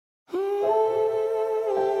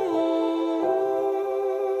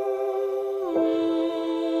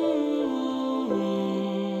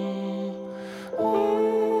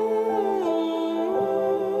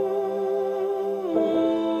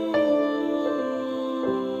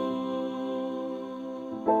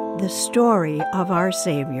The story of our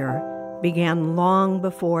Savior began long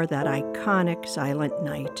before that iconic silent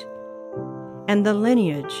night, and the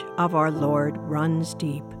lineage of our Lord runs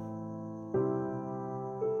deep.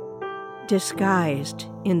 Disguised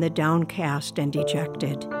in the downcast and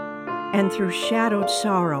dejected, and through shadowed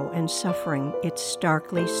sorrow and suffering it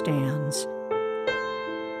starkly stands.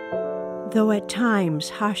 Though at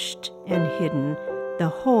times hushed and hidden,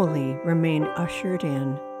 the holy remain ushered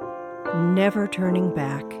in, never turning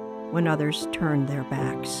back when others turn their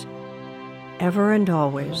backs, ever and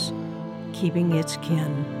always keeping its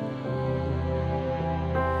kin.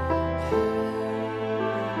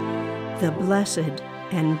 The blessed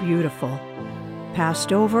and beautiful,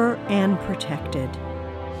 passed over and protected,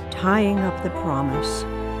 tying up the promise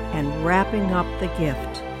and wrapping up the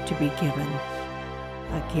gift to be given.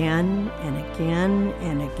 Again and again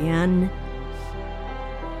and again,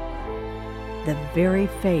 the very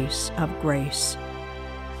face of grace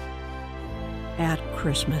at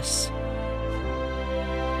Christmas.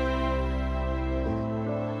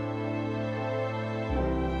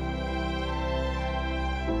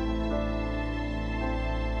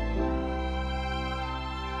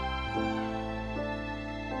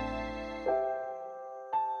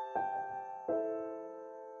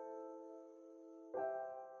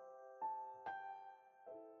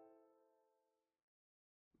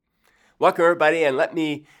 Welcome, everybody, and let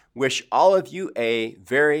me wish all of you a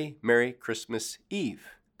very Merry Christmas Eve.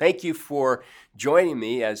 Thank you for joining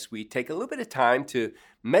me as we take a little bit of time to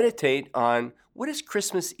meditate on what does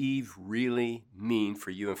Christmas Eve really mean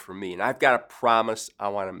for you and for me. And I've got a promise I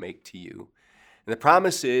want to make to you. And the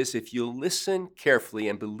promise is if you listen carefully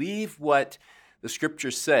and believe what the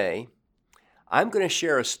scriptures say, I'm going to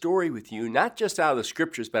share a story with you, not just out of the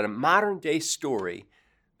scriptures, but a modern day story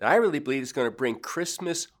that I really believe is going to bring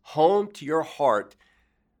Christmas home to your heart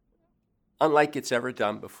unlike it's ever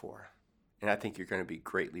done before. And I think you're going to be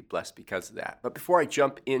greatly blessed because of that. But before I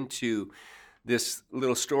jump into this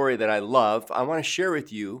little story that I love, I want to share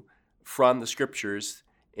with you from the scriptures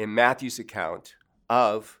in Matthew's account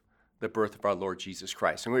of the birth of our Lord Jesus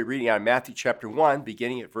Christ. I'm going to be reading out of Matthew chapter 1,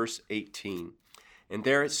 beginning at verse 18. And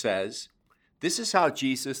there it says, "This is how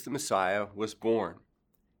Jesus the Messiah was born.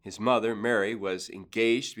 His mother, Mary, was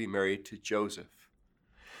engaged to be married to Joseph.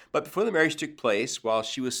 But before the marriage took place, while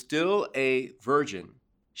she was still a virgin,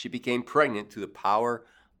 she became pregnant through the power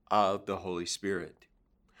of the Holy Spirit.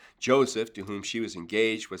 Joseph, to whom she was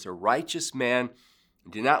engaged, was a righteous man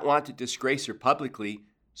and did not want to disgrace her publicly,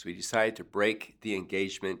 so he decided to break the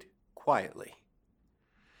engagement quietly.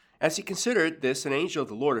 As he considered this, an angel of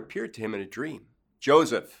the Lord appeared to him in a dream.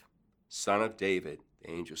 'Joseph, son of David,' the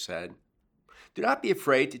angel said, 'do not be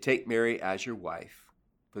afraid to take Mary as your wife,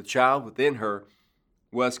 for the child within her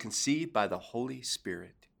was conceived by the Holy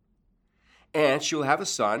Spirit. And she will have a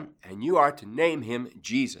son, and you are to name him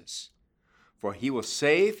Jesus, for he will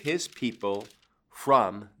save his people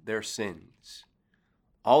from their sins.'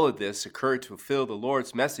 All of this occurred to fulfill the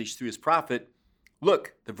Lord's message through his prophet.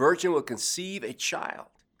 'Look, the virgin will conceive a child.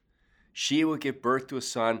 She will give birth to a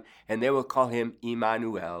son, and they will call him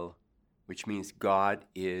Emmanuel,' which means God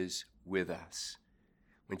is with us.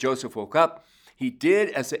 When Joseph woke up, he did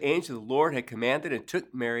as the angel of the Lord had commanded and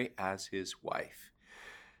took Mary as his wife.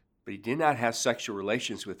 But he did not have sexual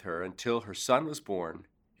relations with her until her son was born,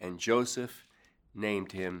 and Joseph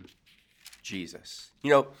named him Jesus." You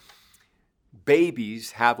know,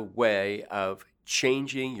 babies have a way of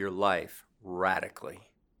changing your life radically.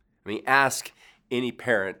 I mean, ask any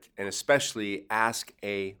parent, and especially ask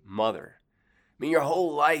a mother. I mean, your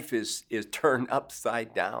whole life is turned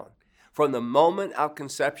upside down. From the moment of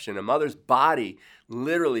conception, a mother's body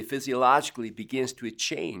literally, physiologically begins to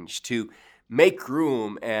change, to make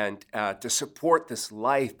room and to support this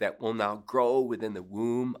life that will now grow within the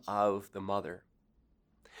womb of the mother.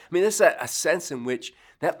 I mean, there's a sense in which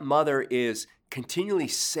that mother is continually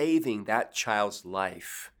saving that child's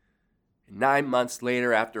life. 9 months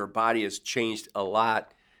later, after her body has changed a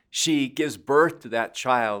lot, she gives birth to that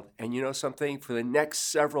child. And you know something? For the next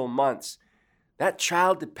several months, that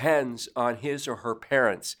child depends on his or her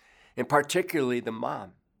parents, and particularly the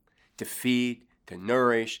mom, to feed, to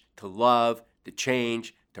nourish, to love, to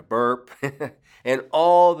change, to burp, and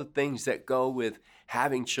all the things that go with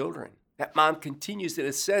having children. That mom continues, in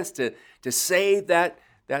a sense, to save that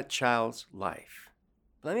child's life.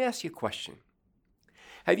 Let me ask you a question.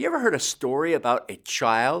 Have you ever heard a story about a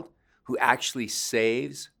child who actually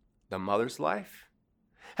saves the mother's life?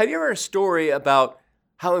 Have you ever heard a story about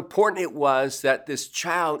how important it was that this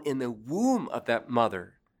child in the womb of that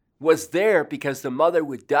mother was there because the mother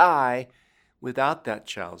would die without that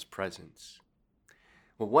child's presence?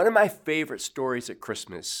 Well, one of my favorite stories at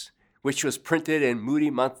Christmas, which was printed in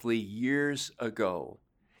Moody Monthly years ago,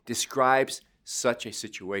 describes such a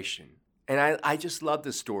situation. And I just love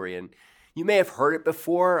this story. And you may have heard it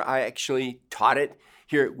before. I actually taught it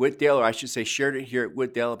here at Wooddale, or I should say shared it here at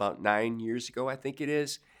Wooddale about 9 years ago, I think it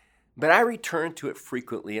is. But I return to it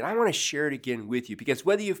frequently, and I want to share it again with you because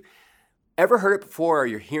whether you've ever heard it before or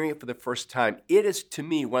you're hearing it for the first time, it is to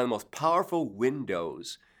me one of the most powerful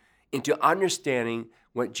windows into understanding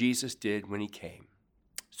what Jesus did when he came.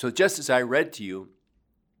 So just as I read to you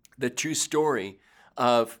the true story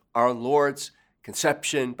of our Lord's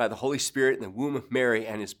conception by the Holy Spirit in the womb of Mary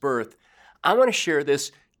and his birth, I want to share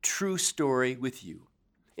this true story with you.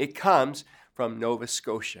 It comes from Nova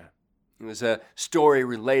Scotia. It was a story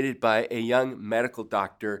related by a young medical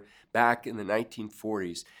doctor back in the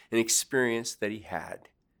 1940s, an experience that he had.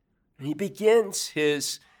 And he begins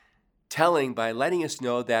his telling by letting us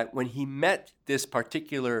know that when he met this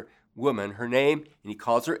particular woman, her name, and he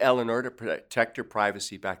calls her Eleanor to protect her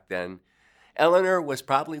privacy back then, Eleanor was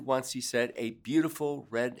probably once, he said, a beautiful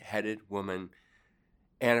red-headed woman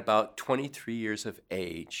and about 23 years of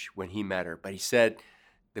age when he met her. But he said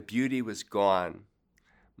the beauty was gone.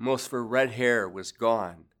 Most of her red hair was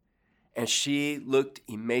gone. And she looked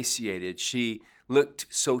emaciated. She looked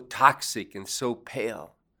so toxic and so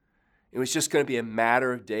pale. It was just going to be a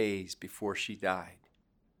matter of days before she died.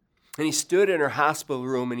 And he stood in her hospital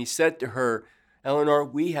room and he said to her, Eleanor,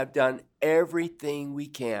 we have done everything we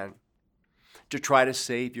can to try to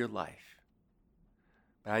save your life.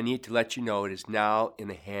 But I need to let you know it is now in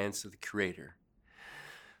the hands of the Creator.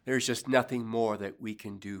 There's just nothing more that we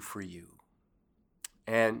can do for you.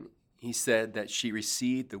 And he said that she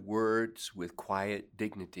received the words with quiet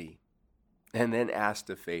dignity and then asked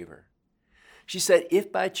a favor. She said,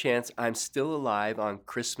 if by chance I'm still alive on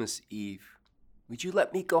Christmas Eve, would you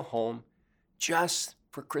let me go home just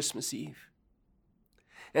for Christmas Eve?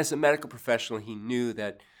 As a medical professional, he knew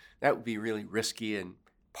that would be really risky, and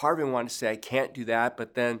part of him wanted to say, I can't do that,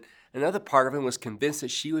 but then another part of him was convinced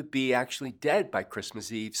that she would be actually dead by Christmas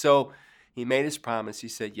Eve. So he made his promise. He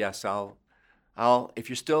said, yes, I'll if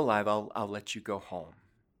you're still alive, I'll let you go home.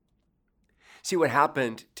 See, what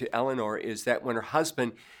happened to Eleanor is that when her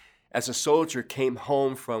husband, as a soldier, came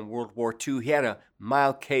home from World War II, he had a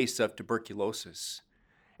mild case of tuberculosis.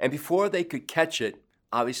 And before they could catch it,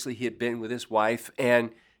 obviously he had been with his wife,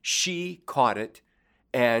 and she caught it,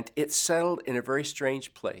 and it settled in a very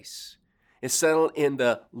strange place. It settled in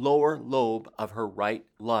the lower lobe of her right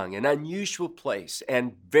lung, an unusual place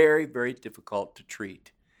and very, very difficult to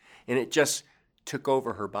treat. And it just took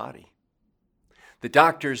over her body. The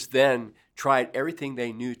doctors then tried everything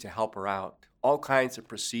they knew to help her out, all kinds of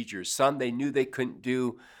procedures. Some they knew they couldn't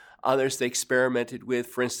do, others they experimented with.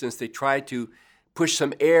 For instance, they tried to push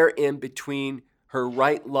some air in between her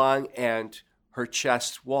right lung and her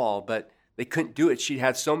chest wall, but they couldn't do it. She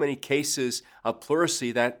had so many cases of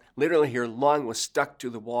pleurisy that literally her lung was stuck to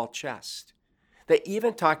the wall chest. They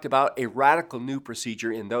even talked about a radical new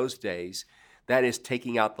procedure in those days, that is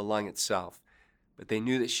taking out the lung itself. But they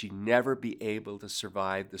knew that she'd never be able to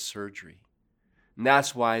survive the surgery. And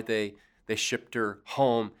that's why they shipped her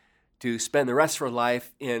home to spend the rest of her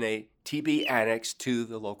life in a TB annex to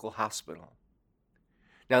the local hospital.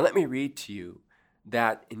 Now let me read to you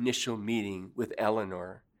that initial meeting with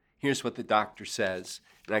Eleanor. Here's what the doctor says,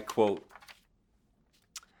 and I quote,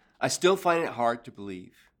 I still find it hard to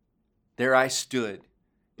believe. There I stood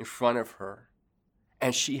in front of her,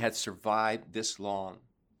 and she had survived this long.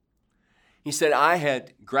 He said, I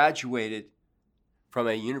had graduated from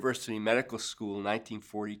a university medical school in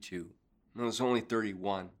 1942. I was only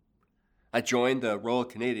 31. I joined the Royal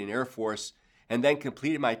Canadian Air Force and then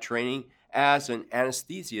completed my training as an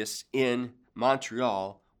anesthesiast in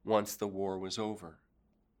Montreal once the war was over.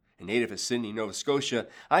 A native of Sydney, Nova Scotia,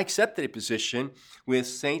 I accepted a position with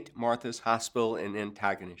St. Martha's Hospital in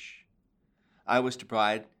Antigonish. I was to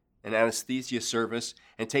provide an anesthesia service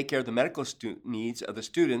and take care of the medical needs of the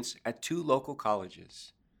students at 2 local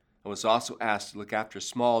colleges. I was also asked to look after a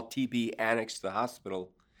small TB annex to the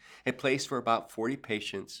hospital, a place for about 40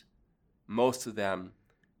 patients. Most of them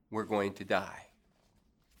were going to die.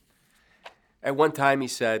 At one time, he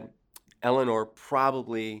said, Eleanor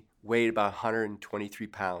probably weighed about 123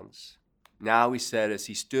 pounds. Now, he said, as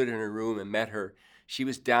he stood in her room and met her, she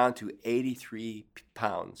was down to 83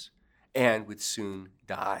 pounds and would soon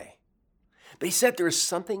die. But he said there was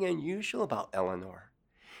something unusual about Eleanor.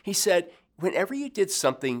 He said, whenever you did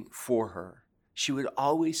something for her, she would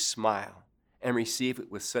always smile and receive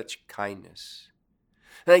it with such kindness.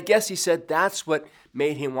 And I guess he said that's what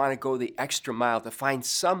made him want to go the extra mile to find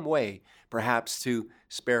some way, perhaps, to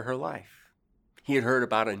spare her life. He had heard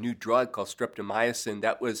about a new drug called streptomycin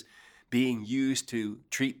that was being used to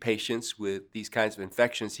treat patients with these kinds of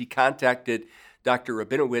infections. He contacted Dr.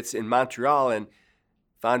 Rabinowitz in Montreal and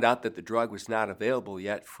found out that the drug was not available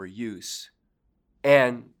yet for use.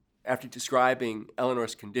 And after describing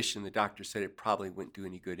Eleanor's condition, the doctor said it probably wouldn't do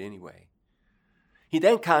any good anyway. He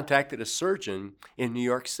then contacted a surgeon in New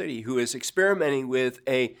York City who is experimenting with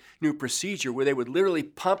a new procedure where they would literally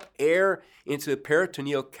pump air into the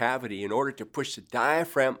peritoneal cavity in order to push the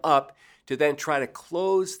diaphragm up to then try to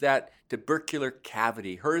close that tubercular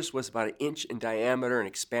cavity. Hers was about 1 inch in diameter and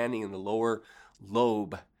expanding in the lower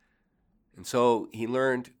lobe. And so he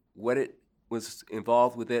learned what it was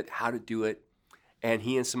involved with it, how to do it, and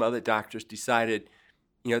he and some other doctors decided,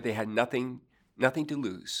 they had nothing to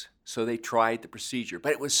lose. So they tried the procedure,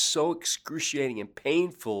 but it was so excruciating and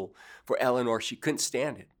painful for Eleanor, she couldn't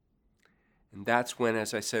stand it. And that's when,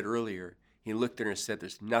 as I said earlier, he looked at her and said,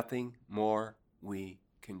 "There's nothing more we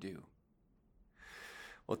can do."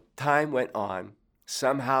 Well, time went on.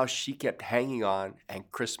 Somehow she kept hanging on,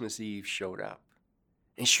 and Christmas Eve showed up.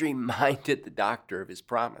 And she reminded the doctor of his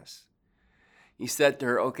promise. He said to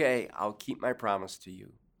her, "Okay, I'll keep my promise to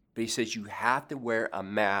you." But he says, "You have to wear a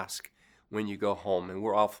mask when you go home." And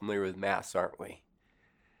we're all familiar with masks, aren't we?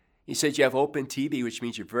 He said, "You have open TB, which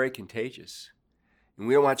means you're very contagious. And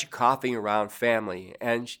we don't want you coughing around family."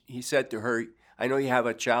 And he said to her, "I know you have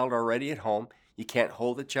a child already at home. You can't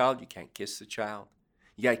hold the child. You can't kiss the child.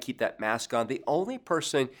 You got to keep that mask on. The only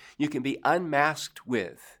person you can be unmasked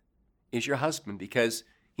with is your husband because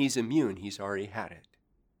he's immune. He's already had it."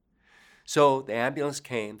 So the ambulance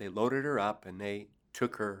came, they loaded her up, and they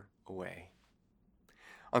took her away.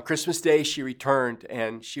 On Christmas Day, she returned,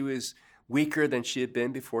 and she was weaker than she had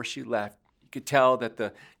been before she left. You could tell that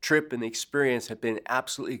the trip and the experience had been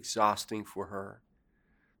absolutely exhausting for her.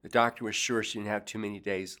 The doctor was sure she didn't have too many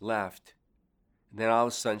days left. And then all of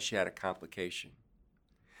a sudden, she had a complication.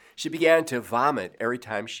 She began to vomit every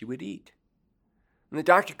time she would eat. And the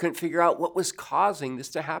doctor couldn't figure out what was causing this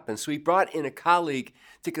to happen. So he brought in a colleague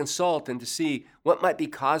to consult and to see what might be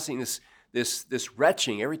causing this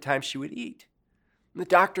retching every time she would eat. And the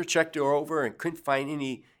doctor checked her over and couldn't find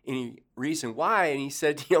any reason why. And he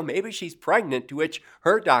said, maybe she's pregnant, to which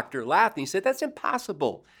her doctor laughed. And he said, "That's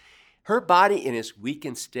impossible. Her body in its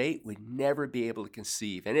weakened state would never be able to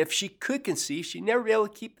conceive. And if she could conceive, she'd never be able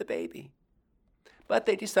to keep the baby." But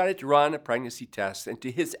they decided to run a pregnancy test. And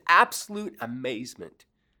to his absolute amazement,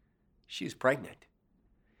 she was pregnant.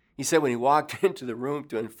 He said when he walked into the room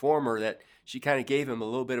to inform her that, she kind of gave him a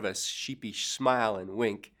little bit of a sheepish smile and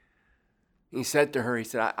wink. He said to her, he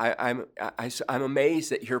said, I'm amazed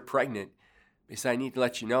that you're pregnant. He said, "I need to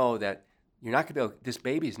let you know that you're not going to this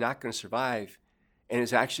baby is not going to survive and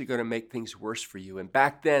is actually going to make things worse for you." And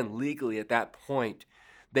back then, legally at that point,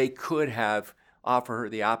 they could have offered her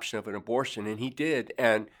the option of an abortion, and he did.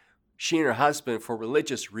 And she and her husband, for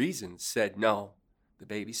religious reasons, said, "No, the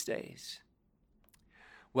baby stays."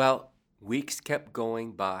 Well, weeks kept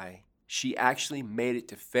going by. She actually made it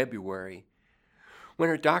to February when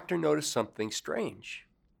her doctor noticed something strange.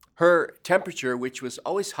 Her temperature, which was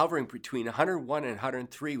always hovering between 101 and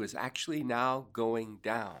 103, was actually now going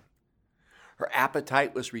down. Her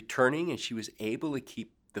appetite was returning, and she was able to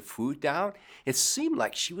keep the food down. It seemed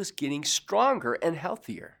like she was getting stronger and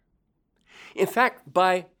healthier. In fact,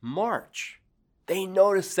 by March, they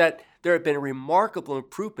noticed that there had been a remarkable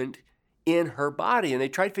improvement in her body, and they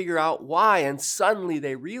tried to figure out why, and suddenly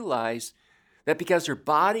they realized that because her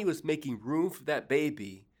body was making room for that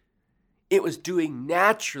baby, it was doing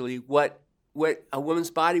naturally what a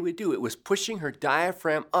woman's body would do. It was pushing her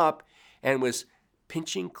diaphragm up and was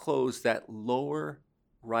pinching closed that lower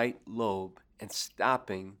right lobe and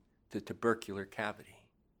stopping the tubercular cavity.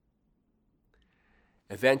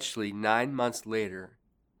 Eventually, 9 months later,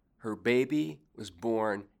 her baby was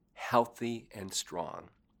born healthy and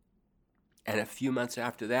strong. And a few months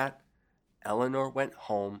after that, Eleanor went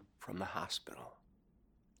home from the hospital.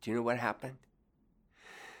 Do you know what happened?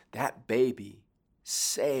 That baby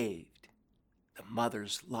saved the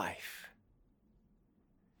mother's life.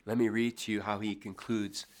 Let me read to you how he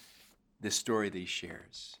concludes this story that he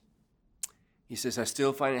shares. He says, "I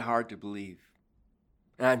still find it hard to believe,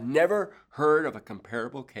 and I've never heard of a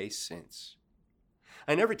comparable case since.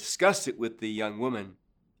 I never discussed it with the young woman,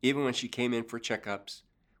 even when she came in for checkups,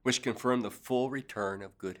 which confirmed the full return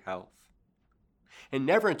of good health. And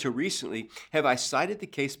never until recently have I cited the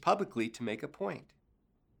case publicly to make a point.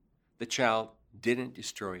 The child didn't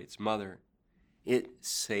destroy its mother. It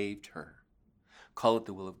saved her. Call it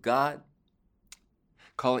the will of God.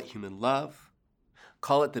 Call it human love.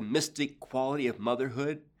 Call it the mystic quality of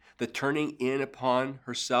motherhood, the turning in upon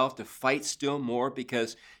herself to fight still more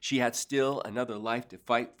because she had still another life to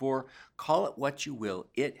fight for. Call it what you will,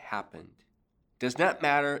 it happened. Does not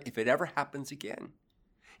matter if it ever happens again.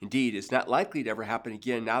 Indeed, it's not likely to ever happen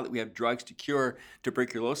again now that we have drugs to cure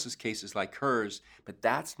tuberculosis cases like hers, but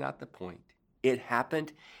that's not the point. It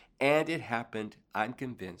happened, and it happened, I'm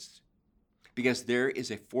convinced, because there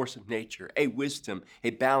is a force of nature, a wisdom,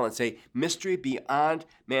 a balance, a mystery beyond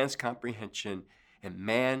man's comprehension, and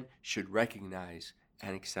man should recognize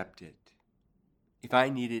and accept it. If I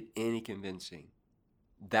needed any convincing,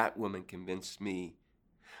 that woman convinced me.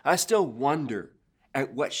 I still wonder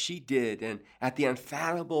at what she did and at the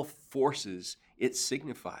unfathomable forces it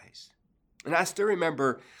signifies. And I still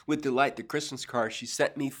remember with delight the Christmas cards she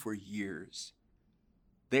sent me for years.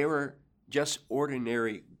 They were just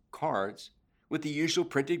ordinary cards with the usual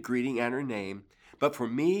printed greeting and her name, but for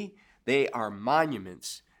me, they are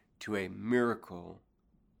monuments to a miracle,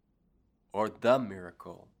 or the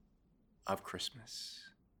miracle of Christmas.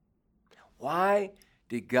 Why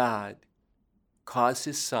did God cause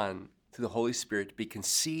his Son, through the Holy Spirit, to be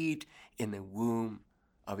conceived in the womb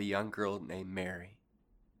of a young girl named Mary?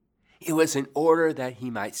 It was in order that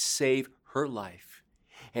he might save her life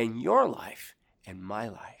and your life and my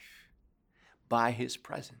life by his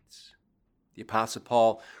presence. The Apostle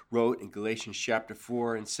Paul wrote in Galatians chapter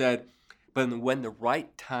 4 and said, "But when the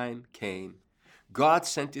right time came, God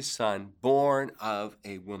sent his Son, born of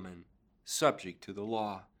a woman, subject to the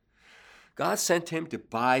law. God sent him to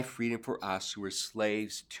buy freedom for us who were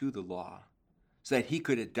slaves to the law, so that he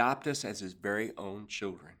could adopt us as his very own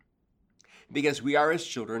children. Because we are his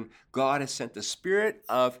children, God has sent the Spirit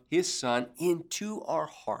of his Son into our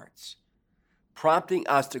hearts, prompting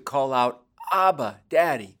us to call out, 'Abba,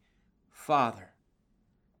 Daddy, Father.'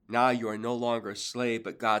 Now you are no longer a slave,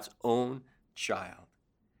 but God's own child.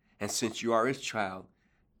 And since you are his child,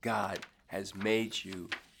 God has made you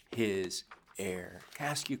his heir." Can I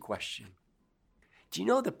ask you a question? Do you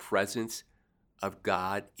know the presence of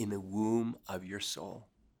God in the womb of your soul?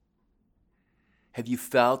 Have you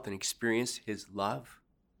felt and experienced his love,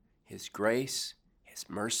 his grace, his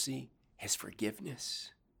mercy, his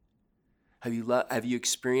forgiveness? Have you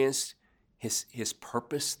experienced his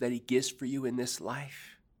purpose that he gives for you in this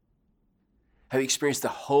life? Have you experienced the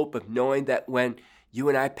hope of knowing that when you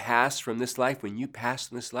and I pass from this life, when you pass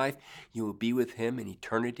from this life, you will be with him in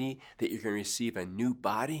eternity, that you're going to receive a new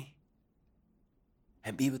body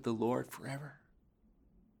and be with the Lord forever?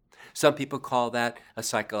 Some people call that a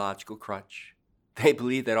psychological crutch. They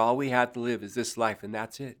believe that all we have to live is this life and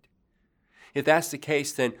that's it. If that's the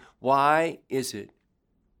case, then why is it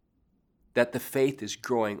that the faith is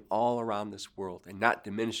growing all around this world and not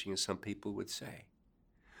diminishing, as some people would say?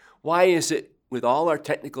 Why is it, with all our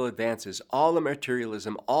technical advances, all the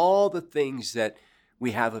materialism, all the things that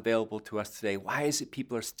we have available to us today, why is it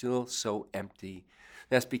people are still so empty?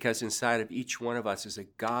 That's because inside of each one of us is a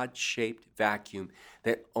God-shaped vacuum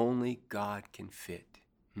that only God can fit.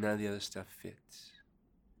 None of the other stuff fits.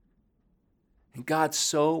 And God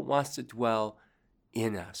so wants to dwell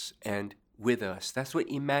in us and with us. That's what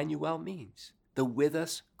Emmanuel means, the with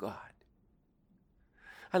us God.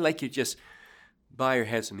 I'd like you to just bow your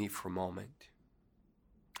heads with me for a moment.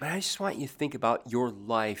 And I just want you to think about your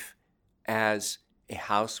life as a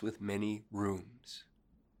house with many rooms.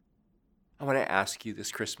 I want to ask you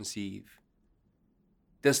this Christmas Eve,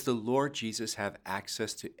 does the Lord Jesus have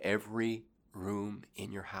access to every room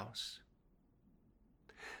in your house?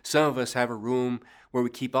 Some of us have a room where we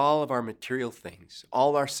keep all of our material things,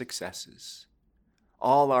 all our successes,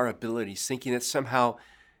 all our abilities, thinking that somehow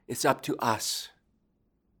it's up to us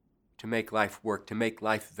to make life work, to make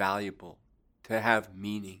life valuable, to have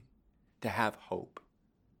meaning, to have hope.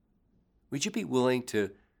 Would you be willing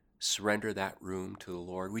to surrender that room to the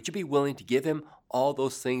Lord? Would you be willing to give him all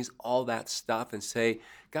those things, all that stuff, and say,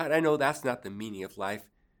 "God, I know that's not the meaning of life.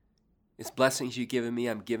 It's blessings you've given me.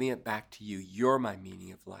 I'm giving it back to you. You're my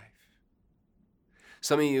meaning of life."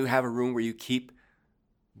 Some of you have a room where you keep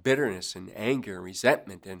bitterness and anger and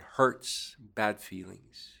resentment and hurts, bad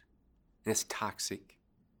feelings, and it's toxic.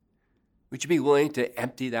 Would you be willing to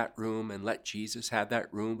empty that room and let Jesus have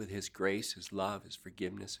that room with his grace, his love, his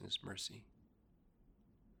forgiveness, and his mercy?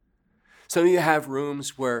 Some of you have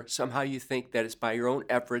rooms where somehow you think that it's by your own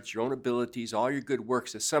efforts, your own abilities, all your good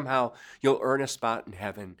works, that somehow you'll earn a spot in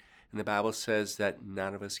heaven. And the Bible says that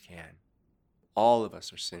none of us can. All of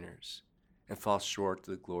us are sinners and fall short of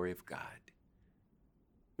the glory of God.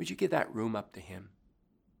 Would you give that room up to him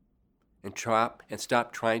and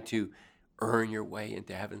stop trying to earn your way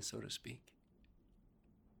into heaven, so to speak?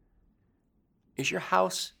 Is your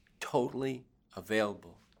house totally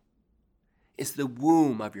available Is the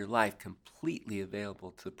womb of your life completely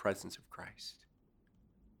available to the presence of Christ?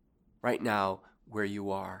 Right now, where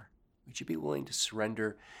you are, would you be willing to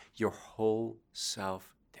surrender your whole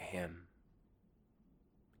self to Him?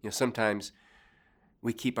 Sometimes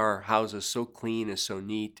we keep our houses so clean and so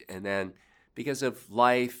neat, and then because of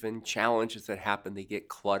life and challenges that happen, they get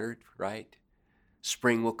cluttered, right?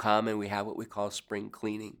 Spring will come and we have what we call spring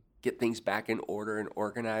cleaning. Get things back in order and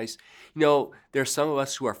organized. There are some of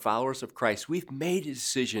us who are followers of Christ. We've made a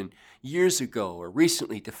decision years ago or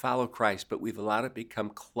recently to follow Christ, but we've allowed it to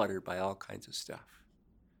become cluttered by all kinds of stuff.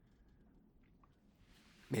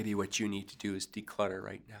 Maybe what you need to do is declutter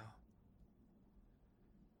right now.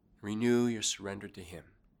 Renew your surrender to Him.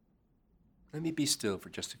 Let me be still for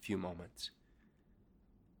just a few moments.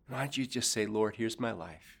 Why don't you just say, Lord, here's my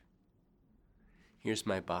life. Here's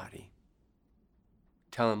my body.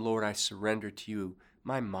 Tell Him, Lord, I surrender to you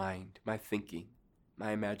my mind, my thinking,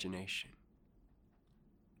 my imagination.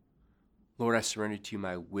 Lord, I surrender to you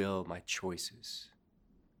my will, my choices.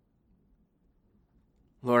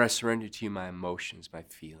 Lord, I surrender to you my emotions, my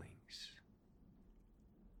feelings.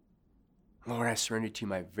 Lord, I surrender to you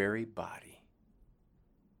my very body,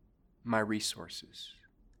 my resources,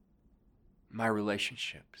 my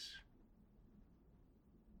relationships,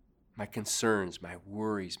 my concerns, my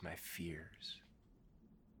worries, my fears.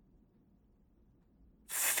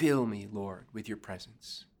 Fill me, Lord, with your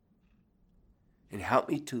presence and help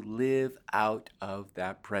me to live out of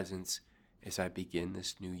that presence as I begin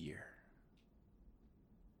this new year.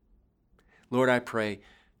 Lord, I pray,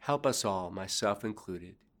 help us all, myself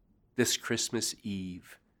included, this Christmas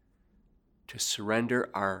Eve to surrender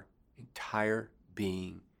our entire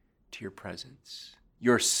being to your presence,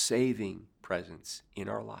 your saving presence in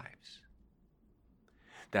our lives.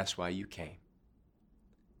 That's why you came.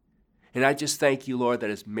 And I just thank you, Lord, that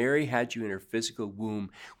as Mary had you in her physical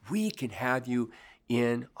womb, we can have you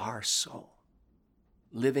in our soul,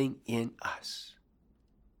 living in us.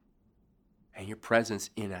 And your presence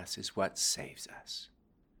in us is what saves us.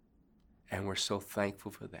 And we're so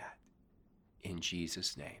thankful for that. In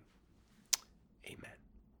Jesus' name, amen.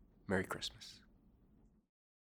 Merry Christmas.